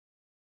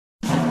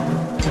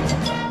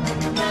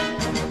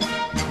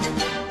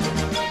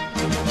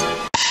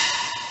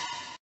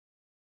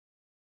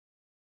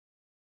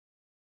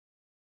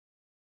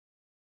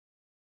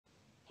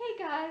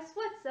guys,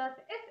 what's up?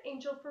 It's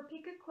Angel for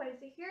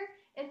Pikaquaza here,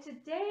 and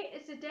today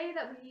is the day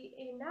that we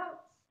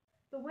announce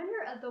the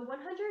winner of the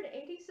 180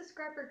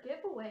 subscriber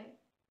giveaway.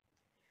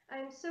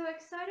 I'm so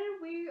excited.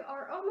 We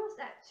are almost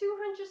at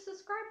 200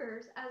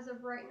 subscribers as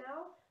of right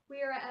now.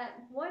 We are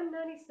at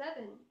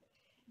 197.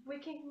 If we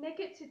can make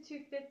it to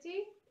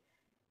 250,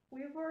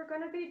 we were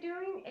going to be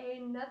doing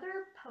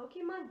another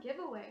Pokemon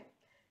giveaway.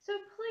 So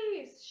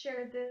please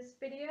share this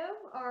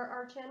video or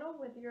our channel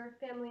with your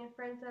family and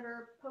friends that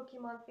are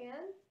Pokemon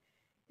fans,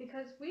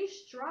 because we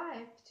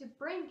strive to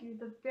bring you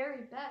the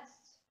very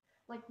best,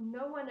 like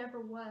no one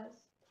ever was.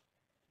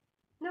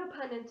 No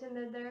pun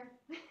intended there.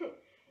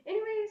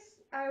 Anyways,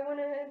 I want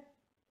to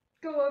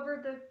go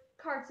over the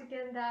cards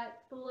again that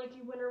the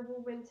lucky winner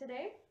will win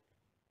today,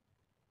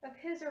 of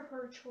his or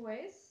her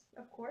choice,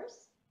 of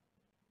course.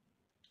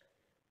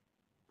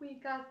 We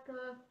got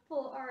the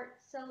Full Art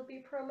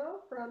Celebi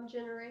promo from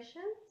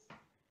Generations,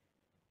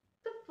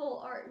 the Full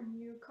Art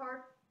New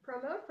Card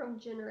promo from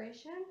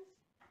Generations,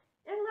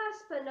 and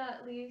last but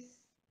not least,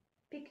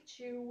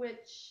 Pikachu,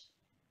 which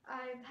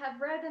I have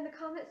read in the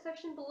comment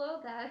section below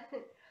that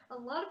a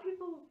lot of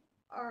people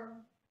are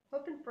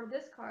hoping for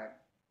this card.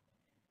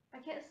 I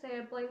can't say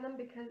I blame them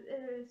because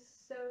it is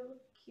so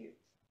cute.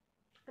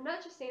 I'm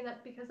not just saying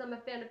that because I'm a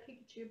fan of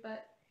Pikachu,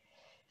 but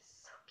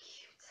so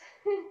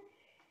cute.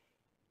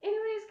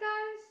 Anyways,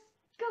 guys,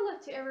 good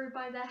luck to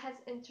everybody that has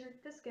entered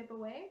this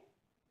giveaway.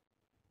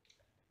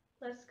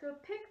 Let's go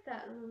pick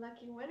that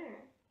lucky winner.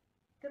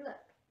 Good luck.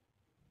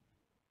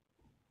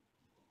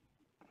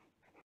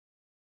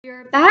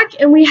 We're back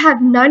and we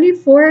have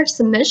 94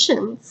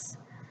 submissions.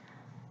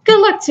 Good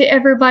luck to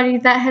everybody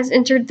that has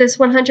entered this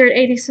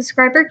 180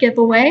 subscriber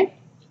giveaway.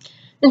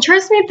 And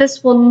trust me,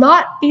 this will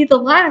not be the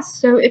last.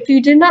 So if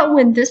you did not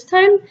win this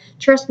time,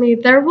 trust me,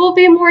 there will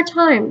be more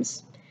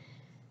times.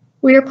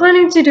 We are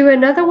planning to do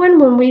another one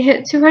when we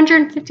hit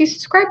 250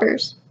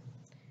 subscribers.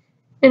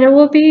 And it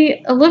will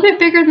be a little bit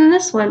bigger than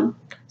this one.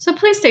 So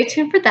please stay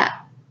tuned for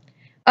that.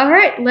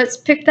 Alright, let's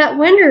pick that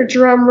winner.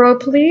 Drum roll,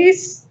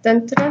 please.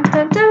 Dun, dun, dun,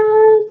 dun, dun.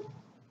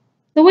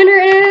 The winner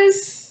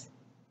is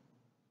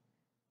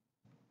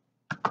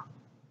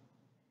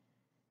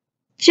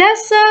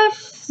Jessa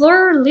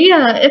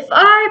Florlia. If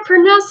I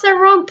pronounce that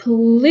wrong,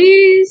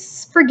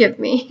 please forgive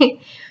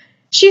me.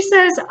 She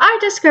says, I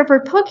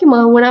discovered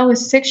Pokemon when I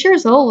was 6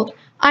 years old.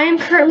 I am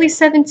currently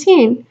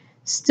 17.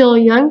 Still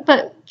young,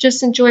 but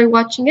just enjoy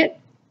watching it.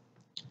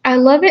 I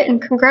love it, and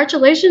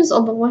congratulations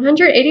on the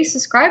 180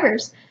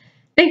 subscribers.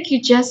 Thank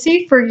you,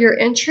 Jessie, for your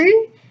entry.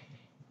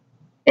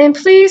 And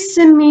please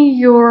send me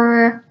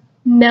your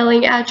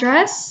mailing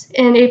address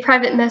and a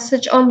private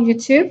message on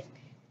YouTube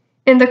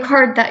and the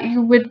card that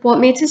you would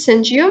want me to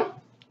send you.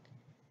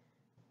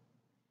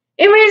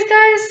 Anyways,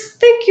 guys,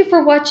 thank you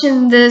for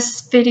watching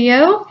this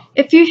video.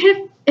 If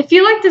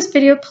you like this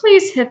video,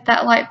 please hit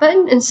that like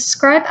button and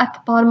subscribe at the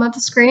bottom of the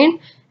screen.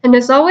 And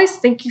as always,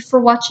 thank you for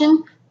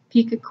watching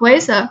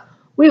Pikaquaza.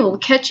 We will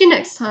catch you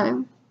next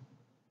time.